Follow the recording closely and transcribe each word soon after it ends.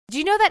Do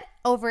you know that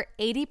over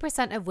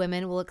 80% of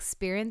women will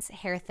experience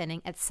hair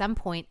thinning at some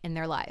point in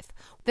their life?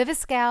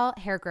 Viviscal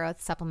hair growth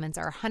supplements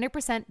are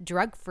 100%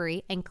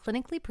 drug-free and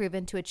clinically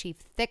proven to achieve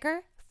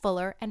thicker,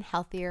 fuller, and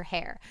healthier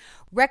hair.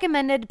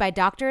 Recommended by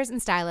doctors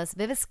and stylists,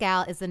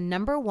 Viviscal is the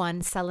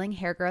 #1 selling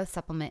hair growth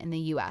supplement in the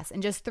U.S.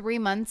 In just 3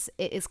 months,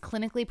 it is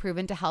clinically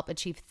proven to help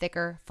achieve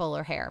thicker,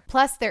 fuller hair.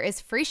 Plus, there is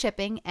free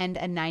shipping and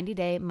a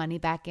 90-day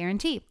money-back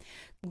guarantee.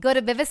 Go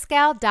to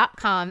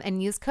Viviscal.com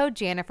and use code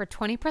Jana for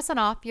 20%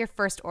 off your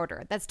first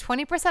order. That's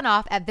 20%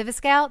 off at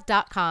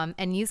Viviscal.com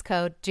and use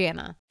code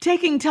Jana.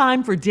 Taking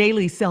time for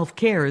daily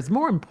self-care is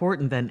more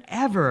important than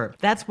ever.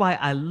 That's why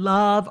I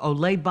love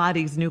Olay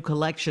Body's new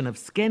collection of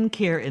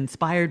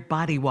skincare-inspired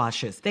body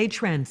washes. They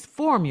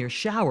transform your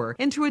shower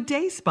into a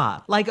day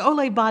spa, like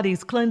Olay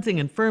Body's Cleansing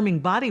and Firming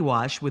Body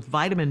Wash with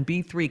vitamin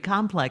B3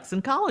 complex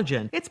and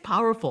collagen. It's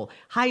powerful,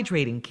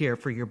 hydrating care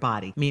for your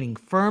body, meaning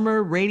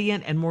firmer,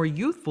 radiant, and more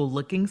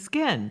youthful-looking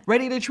skin.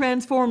 Ready to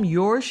transform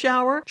your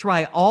shower?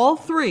 Try all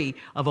 3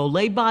 of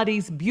Olay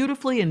Body's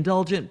beautifully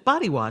indulgent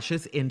body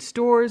washes in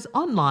stores,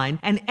 online,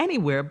 and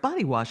anywhere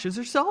body washes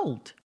are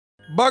sold.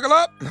 Buckle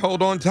up,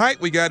 hold on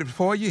tight, we got it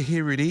for you.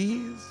 Here it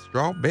is,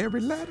 Strawberry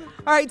Letter.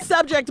 All right,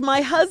 subject,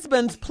 my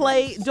husband's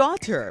play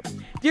daughter.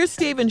 Dear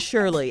Steve and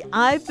Shirley,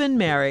 I've been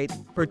married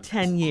for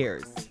 10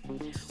 years.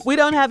 We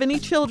don't have any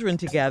children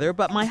together,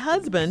 but my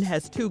husband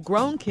has 2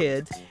 grown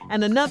kids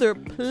and another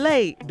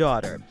play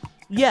daughter.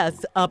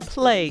 Yes, a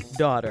play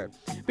daughter.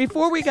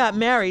 Before we got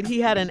married,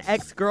 he had an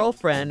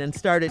ex-girlfriend and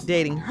started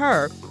dating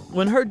her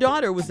when her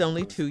daughter was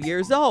only 2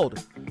 years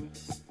old.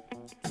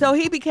 So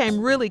he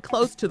became really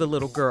close to the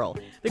little girl.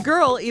 The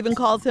girl even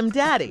calls him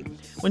daddy.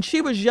 When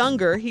she was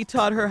younger, he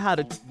taught her how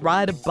to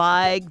ride a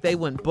bike. They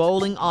went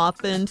bowling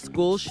often,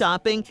 school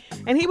shopping,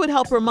 and he would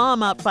help her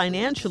mom out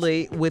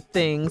financially with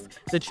things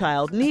the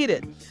child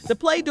needed. The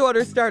play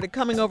daughter started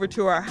coming over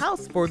to our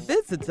house for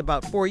visits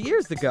about 4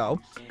 years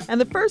ago,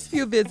 and the first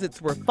few visits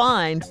were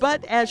fine,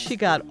 but as she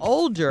got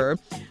older,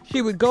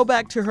 she would go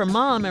back to her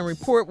mom and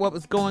report what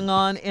was going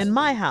on in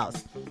my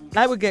house.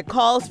 I would get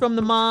calls from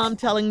the mom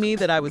telling me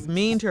that I was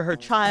mean to her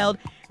child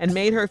and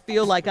made her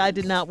feel like I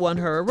did not want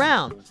her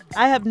around.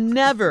 I have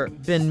never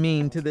been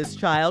mean to this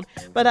child,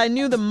 but I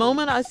knew the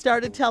moment I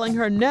started telling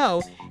her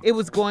no, it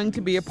was going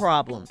to be a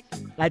problem.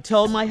 I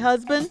told my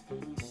husband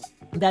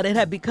that it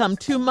had become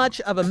too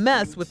much of a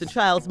mess with the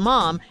child's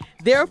mom,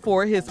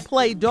 therefore his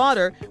play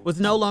daughter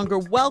was no longer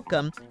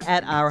welcome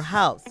at our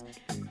house.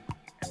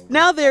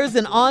 Now there's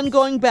an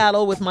ongoing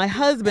battle with my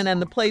husband and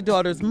the play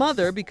daughter's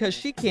mother because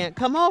she can't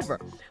come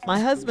over. My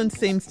husband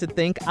seems to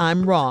think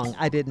I'm wrong.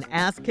 I didn't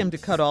ask him to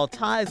cut all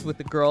ties with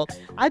the girl.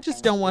 I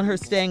just don't want her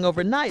staying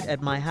overnight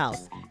at my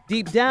house.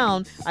 Deep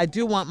down, I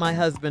do want my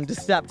husband to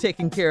stop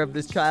taking care of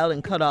this child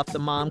and cut off the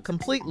mom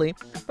completely,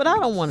 but I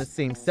don't want to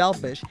seem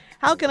selfish.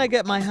 How can I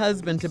get my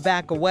husband to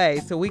back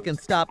away so we can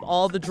stop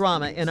all the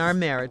drama in our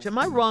marriage? Am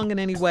I wrong in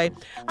any way?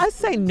 I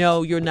say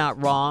no, you're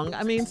not wrong.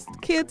 I mean,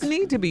 kids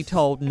need to be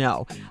told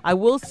no. I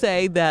will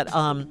say that,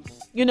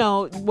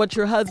 what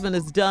your husband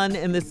has done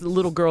in this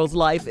little girl's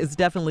life is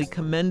definitely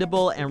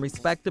commendable and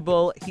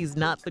respectable. He's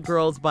not the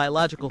girl's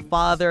biological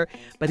father,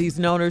 but he's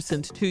known her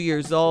since 2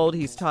 years old.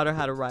 He's taught her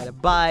how to ride a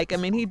bike. I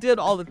mean, he did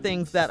all the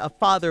things that a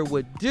father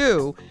would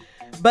do.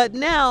 But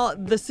now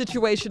the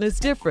situation is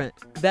different.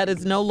 That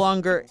is no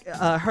longer,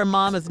 her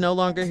mom is no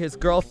longer his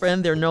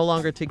girlfriend. They're no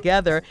longer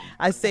together.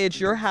 I say it's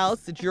your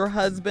house, it's your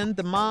husband.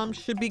 The mom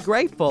should be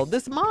grateful.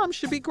 This mom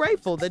should be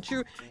grateful that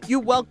you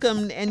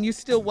welcomed and you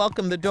still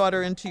welcome the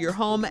daughter into your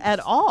home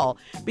at all.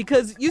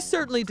 Because you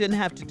certainly didn't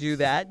have to do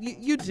that.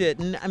 You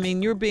didn't. I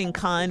mean, you're being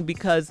kind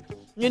because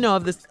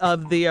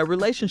of the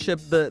relationship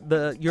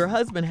your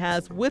husband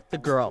has with the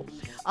girl.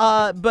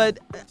 But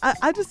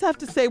I just have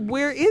to say,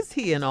 where is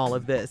he in all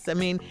of this? I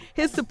mean,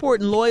 his support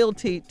and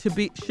loyalty should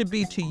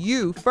be to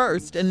you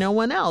first and no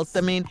one else.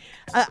 I mean,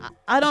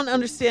 I don't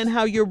understand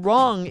how you're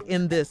wrong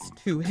in this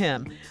to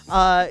him.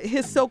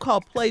 His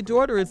so-called play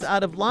daughter is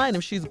out of line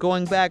if she's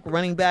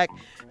running back,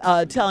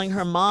 telling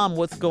her mom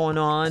what's going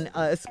on,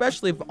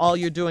 especially if all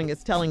you're doing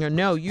is telling her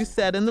no. You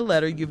said in the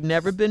letter you've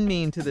never been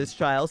mean to this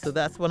child, so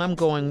that's what I'm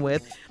going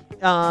with.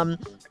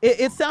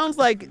 It sounds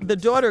like the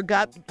daughter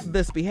got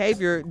this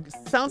behavior.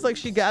 Sounds like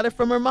she got it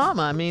from her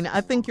mama. I mean,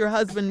 I think your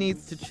husband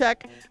needs to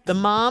check the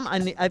mom.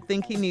 I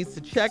think he needs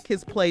to check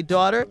his play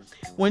daughter.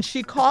 When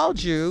she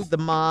called you, the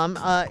mom,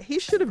 he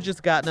should have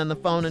just gotten on the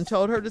phone and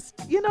told her to,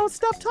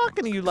 stop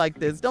talking to you like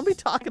this. Don't be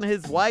talking to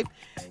his wife,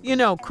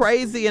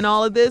 crazy and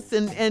all of this.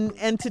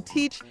 And to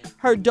teach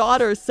her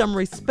daughter some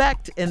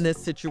respect in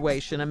this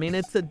situation. I mean,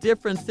 it's a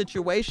different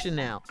situation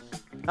now.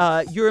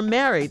 You're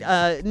married.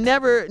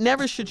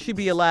 Never should she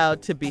be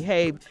allowed to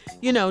behave,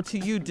 to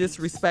you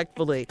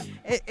disrespectfully.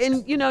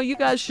 And you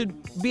guys should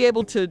be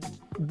able to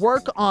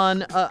work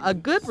on a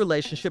good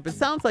relationship. It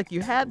sounds like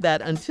you had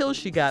that until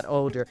she got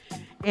older.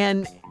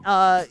 And,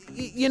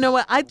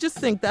 what? I just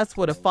think that's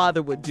what a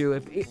father would do.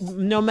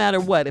 No matter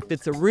what, if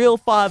it's a real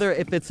father,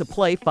 if it's a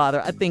play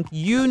father, I think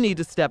you need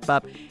to step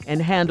up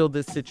and handle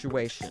this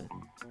situation.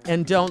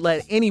 And don't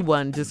let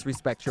anyone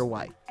disrespect your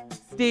wife.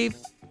 Steve?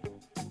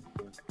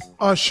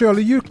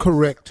 Shirley, you're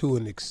correct to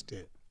an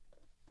extent.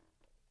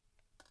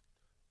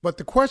 But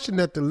the question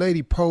that the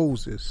lady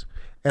poses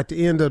at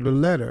the end of the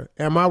letter,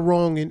 am I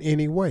wrong in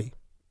any way?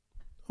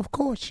 Of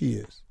course she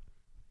is.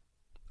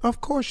 Of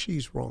course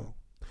she's wrong.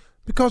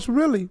 Because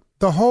really,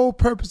 the whole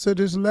purpose of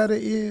this letter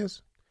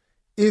is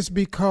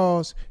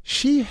because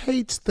she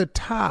hates the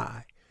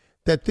tie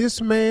that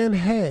this man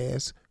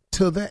has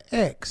to the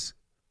ex.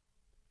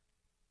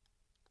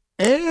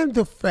 And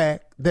the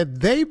fact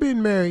that they've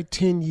been married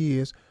 10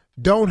 years,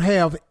 don't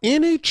have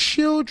any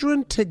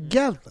children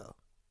together.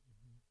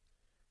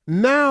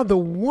 Now the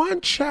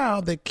one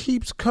child that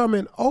keeps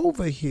coming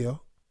over here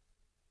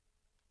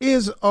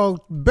is a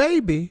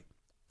baby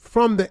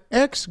from the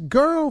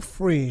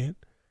ex-girlfriend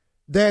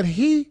that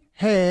he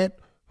had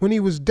when he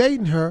was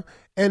dating her,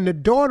 and the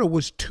daughter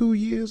was 2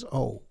 years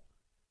old.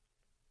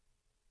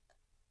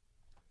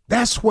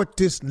 That's what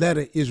this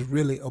letter is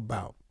really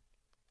about.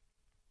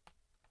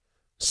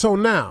 So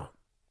now,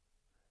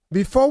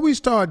 before we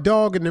start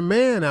dogging the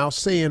man out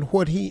saying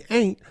what he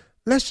ain't,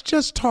 let's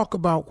just talk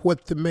about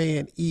what the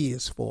man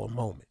is for a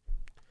moment.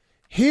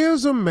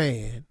 Here's a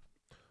man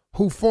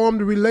who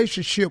formed a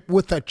relationship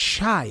with a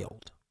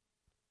child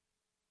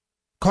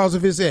because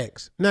of his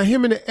ex. Now,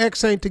 him and the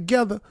ex ain't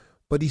together,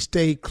 but he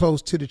stayed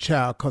close to the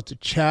child because the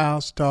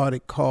child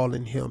started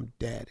calling him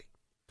daddy.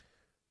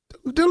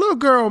 The little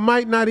girl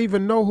might not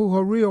even know who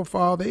her real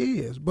father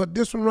is, but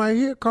this one right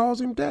here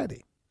calls him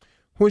daddy.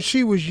 When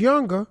she was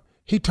younger,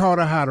 he taught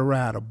her how to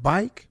ride a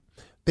bike.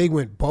 They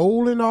went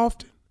bowling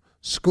often,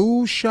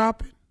 school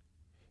shopping.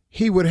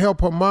 He would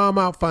help her mom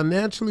out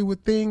financially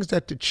with things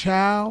that the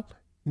child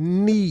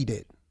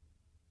needed.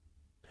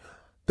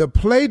 The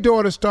play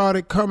daughter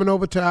started coming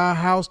over to our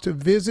house to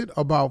visit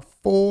about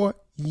 4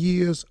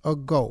 years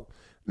ago.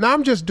 Now,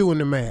 I'm just doing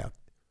the math.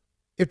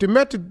 If they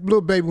met the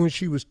little baby when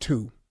she was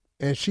 2,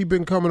 and she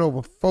been coming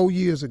over 4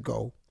 years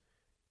ago,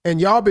 and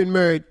y'all been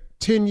married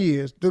 10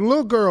 years, the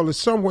little girl is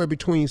somewhere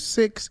between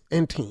 6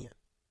 and 10.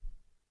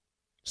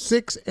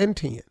 6 and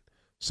 10,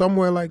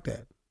 somewhere like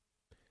that.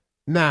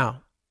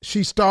 Now,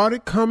 she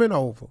started coming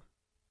over.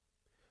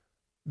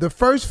 The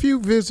first few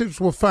visits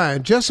were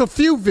fine. Just a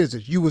few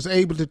visits. You was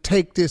able to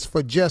take this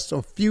for just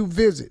a few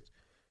visits.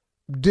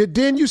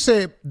 Then you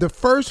said the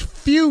first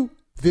few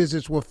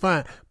visits were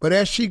fine. But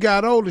as she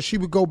got older, she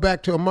would go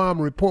back to her mom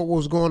and report what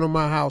was going on in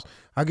my house.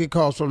 I get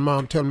calls from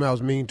mom telling me I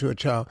was mean to a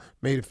child,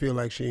 made her feel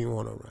like she didn't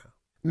want her around.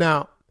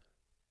 Now,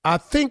 I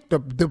think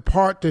the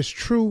part that's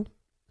true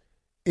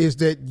is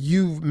that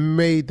you've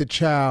made the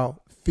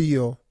child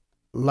feel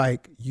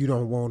like you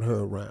don't want her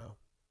around.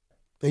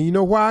 And you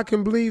know why I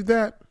can believe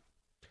that?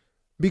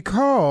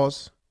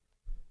 Because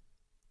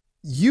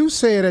you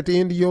said at the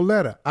end of your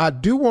letter, I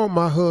do want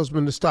my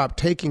husband to stop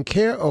taking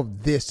care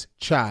of this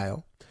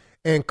child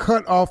and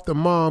cut off the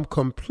mom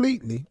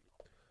completely,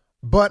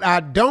 but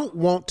I don't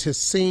want to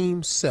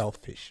seem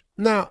selfish.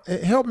 Now,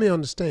 help me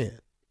understand.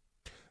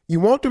 You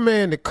want the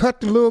man to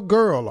cut the little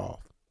girl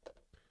off.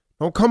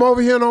 Don't come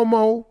over here no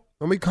more.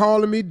 Don't be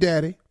calling me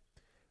daddy.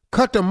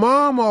 Cut the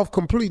mom off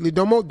completely.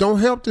 Don't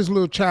help this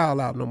little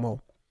child out no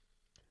more.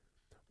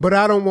 But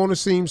I don't want to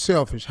seem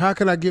selfish. How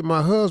can I get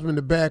my husband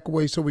to back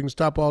away so we can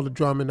stop all the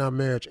drama in our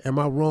marriage? Am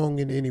I wrong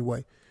in any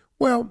way?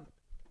 Well,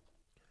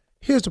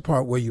 here's the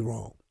part where you're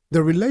wrong.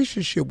 The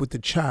relationship with the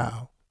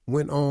child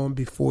went on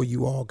before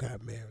you all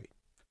got married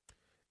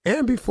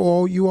and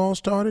before you all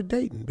started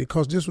dating,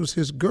 because this was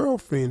his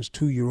girlfriend's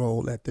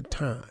 2-year-old at the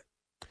time.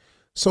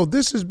 So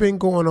this has been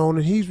going on,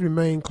 and he's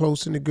remained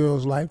close in the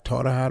girl's life,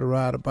 taught her how to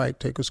ride a bike,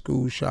 take her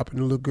school shopping.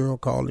 The little girl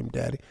called him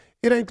daddy.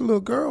 It ain't the little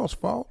girl's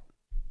fault.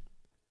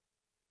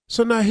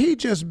 So now he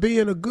just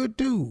being a good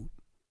dude.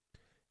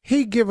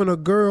 He giving a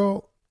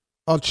girl,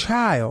 a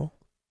child,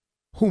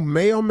 who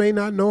may or may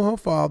not know her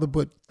father,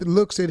 but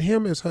looks at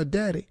him as her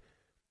daddy,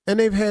 and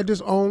they've had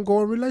this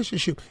ongoing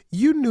relationship.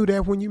 You knew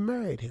that when you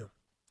married him.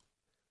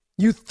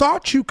 You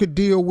thought you could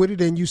deal with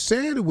it, and you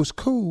said it was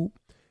cool,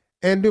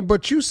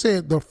 but you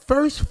said the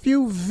first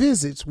few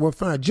visits were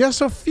fine.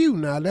 Just a few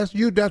now. That's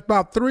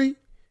about 3?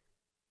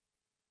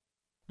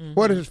 Mm-hmm.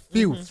 What is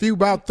few? Mm-hmm. Few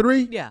about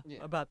 3? Yeah,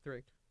 about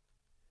 3.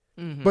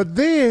 Mm-hmm. But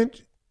then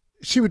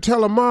she would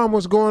tell her mom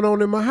what's going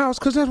on in my house,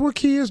 because that's what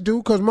kids do,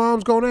 because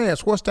mom's going to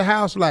ask, what's the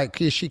house like?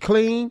 Is she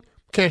clean?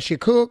 Can she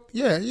cook?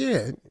 Yeah.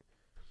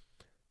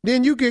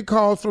 Then you get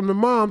calls from the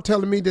mom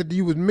telling me that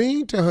you was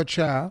mean to her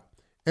child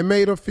and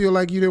made her feel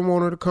like you didn't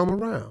want her to come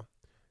around.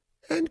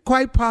 And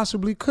quite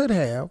possibly could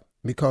have,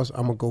 because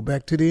I'm going to go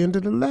back to the end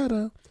of the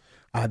letter.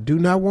 I do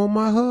want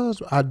my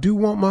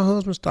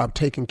husband to stop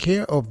taking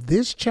care of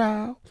this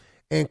child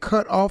and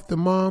cut off the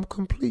mom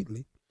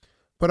completely.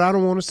 But I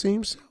don't want to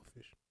seem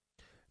selfish.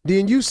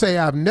 Then you say,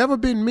 I've never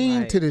been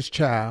mean to this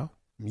child.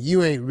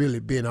 You ain't really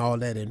been all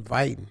that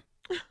inviting.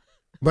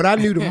 But I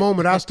knew the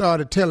moment I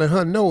started telling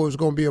her no, it was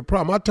going to be a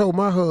problem. I told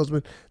my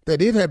husband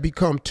that it had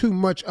become too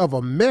much of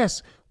a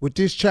mess with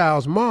this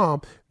child's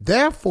mom.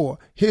 Therefore,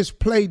 his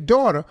play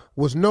daughter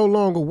was no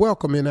longer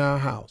welcome in our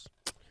house.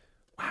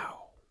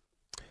 Wow.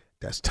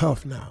 That's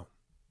tough now.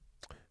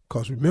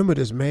 Because remember,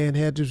 this man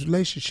had this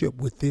relationship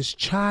with this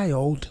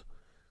child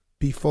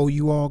before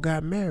you all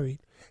got married.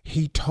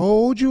 He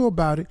told you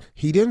about it.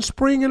 He didn't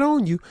spring it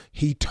on you.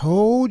 He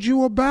told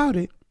you about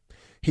it.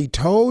 He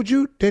told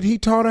you that he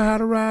taught her how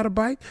to ride a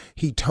bike.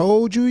 He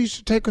told you he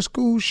should take her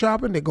school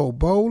shopping to go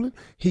bowling.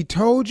 He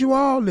told you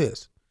all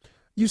this.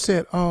 You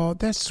said, oh,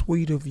 that's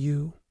sweet of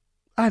you.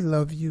 I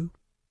love you.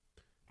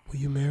 Will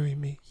you marry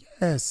me?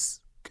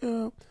 Yes.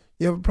 Girl,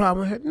 you have a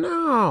problem with her?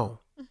 No.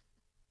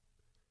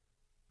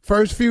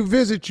 First few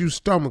visits, you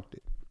stomached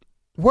it.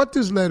 What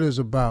this letter is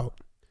about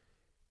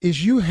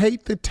is you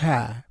hate the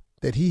tie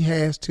that he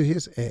has to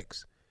his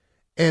ex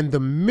and the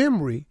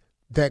memory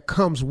that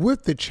comes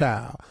with the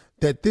child,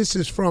 that this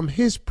is from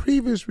his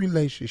previous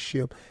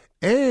relationship.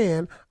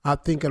 And I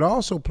think it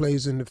also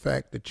plays in the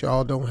fact that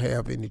y'all don't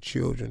have any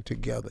children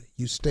together.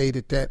 You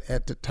stated that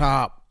at the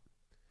top.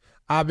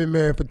 I've been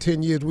married for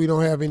 10 years. We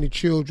don't have any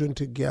children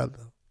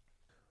together.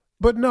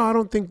 But no, I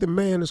don't think the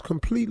man is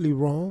completely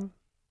wrong.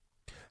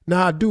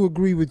 Now, I do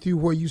agree with you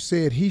where you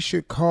said he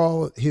should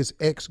call his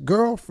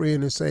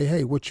ex-girlfriend and say,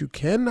 hey, what you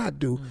cannot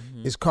do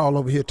is call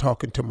over here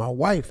talking to my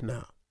wife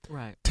now.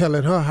 Right.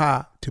 Telling her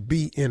how to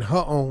be in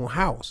her own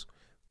house.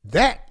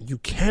 That you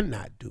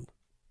cannot do.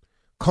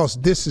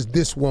 Because this is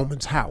this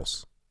woman's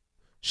house.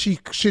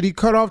 Should he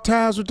cut off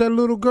ties with that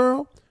little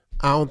girl?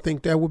 I don't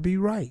think that would be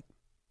right.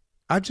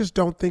 I just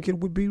don't think it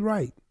would be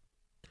right.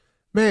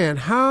 Man,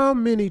 how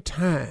many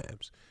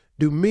times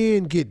do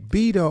men get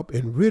beat up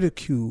and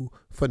ridiculed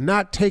for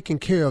not taking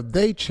care of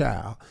their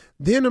child?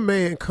 Then a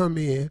man come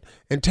in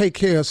and take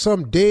care of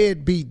some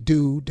deadbeat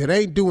dude that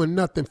ain't doing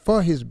nothing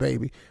for his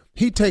baby.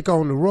 He take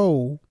on the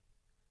role,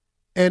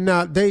 and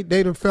now they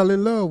done fell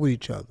in love with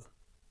each other.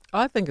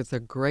 I think it's a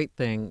great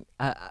thing.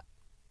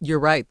 You're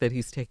right that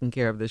he's taking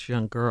care of this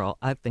young girl.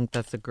 I think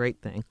that's a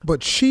great thing.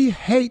 But she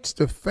hates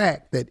the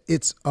fact that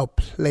it's a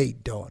play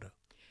daughter.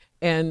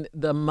 And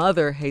the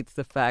mother hates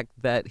the fact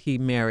that he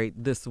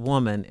married this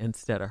woman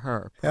instead of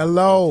her.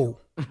 Hello.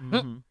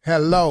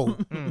 Hello.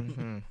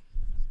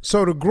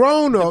 So the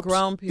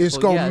grown-ups is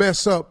going to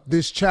mess up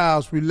this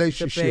child's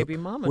relationship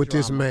with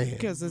this man.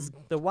 Because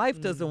the wife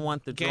doesn't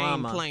want the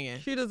drama. Playing.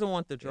 She doesn't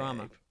want the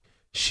drama.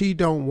 She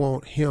don't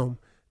want him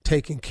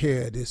taking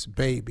care of this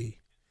baby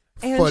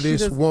for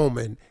this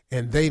woman,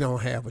 and they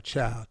don't have a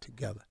child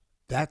together.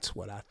 That's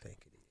what I think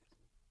it is.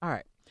 All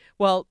right.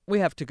 Well, we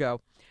have to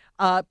go.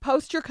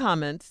 Post your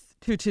comments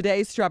to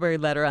today's Strawberry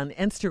Letter on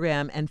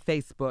Instagram and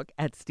Facebook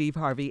at Steve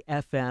Harvey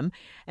FM,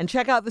 and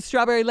check out the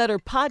Strawberry Letter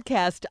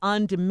podcast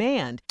on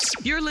demand.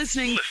 You're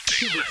listening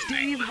to the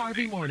Steve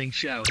Harvey Morning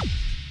Show.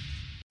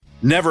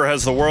 Never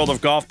has the world of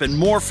golf been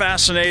more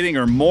fascinating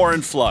or more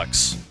in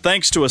flux.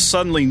 Thanks to a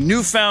suddenly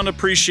newfound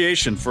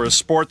appreciation for a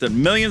sport that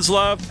millions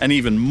love and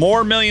even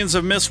more millions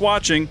have missed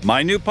watching,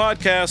 my new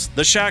podcast,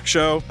 The Shack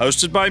Show,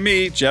 hosted by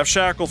me, Jeff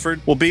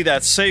Shackelford, will be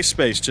that safe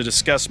space to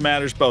discuss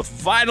matters both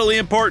vitally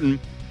important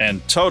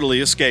and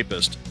totally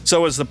escapist.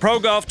 So as the pro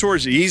golf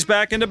tours ease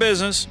back into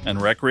business and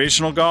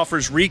recreational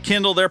golfers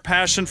rekindle their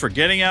passion for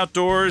getting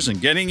outdoors and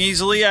getting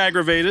easily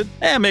aggravated,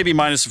 and maybe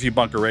minus a few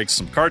bunker rakes,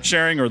 some kart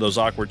sharing, or those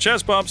awkward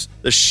chest bumps,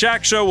 the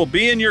Shack Show will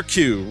be in your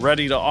queue,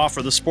 ready to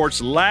offer the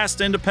sport's last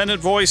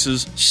independent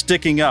voices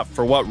sticking up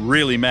for what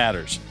really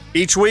matters.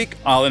 Each week,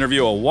 I'll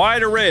interview a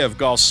wide array of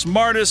golf's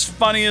smartest,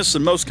 funniest,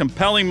 and most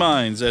compelling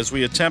minds as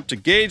we attempt to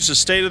gauge the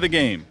state of the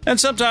game. And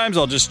sometimes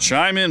I'll just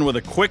chime in with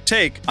a quick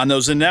take on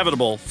those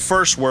inevitable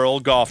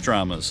first-world golf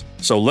dramas.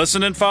 So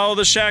listen and follow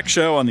The Shack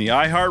Show on the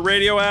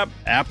iHeartRadio app,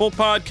 Apple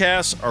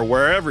Podcasts, or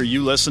wherever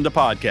you listen to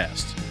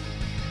podcasts.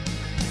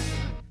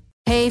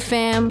 Hey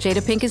fam,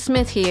 Jada Pinkett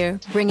Smith here,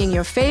 bringing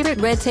your favorite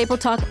Red Table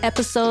Talk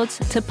episodes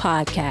to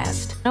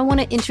podcast. I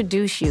want to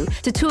introduce you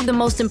to two of the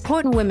most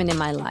important women in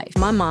my life.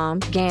 My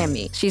mom,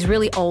 Gammy, she's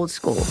really old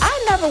school.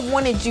 I never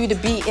wanted you to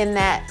be in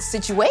that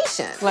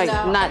situation.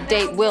 Not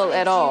date Will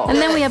at all. And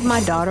then we have my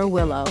daughter,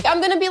 Willow. I'm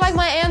going to be like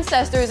my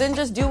ancestors and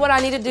just do what I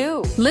need to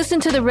do. Listen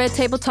to the Red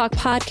Table Talk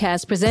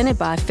podcast presented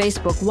by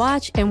Facebook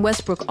Watch and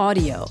Westbrook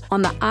Audio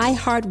on the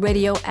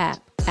iHeartRadio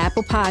app,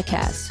 Apple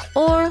Podcasts,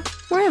 or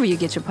wherever you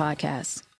get your podcasts.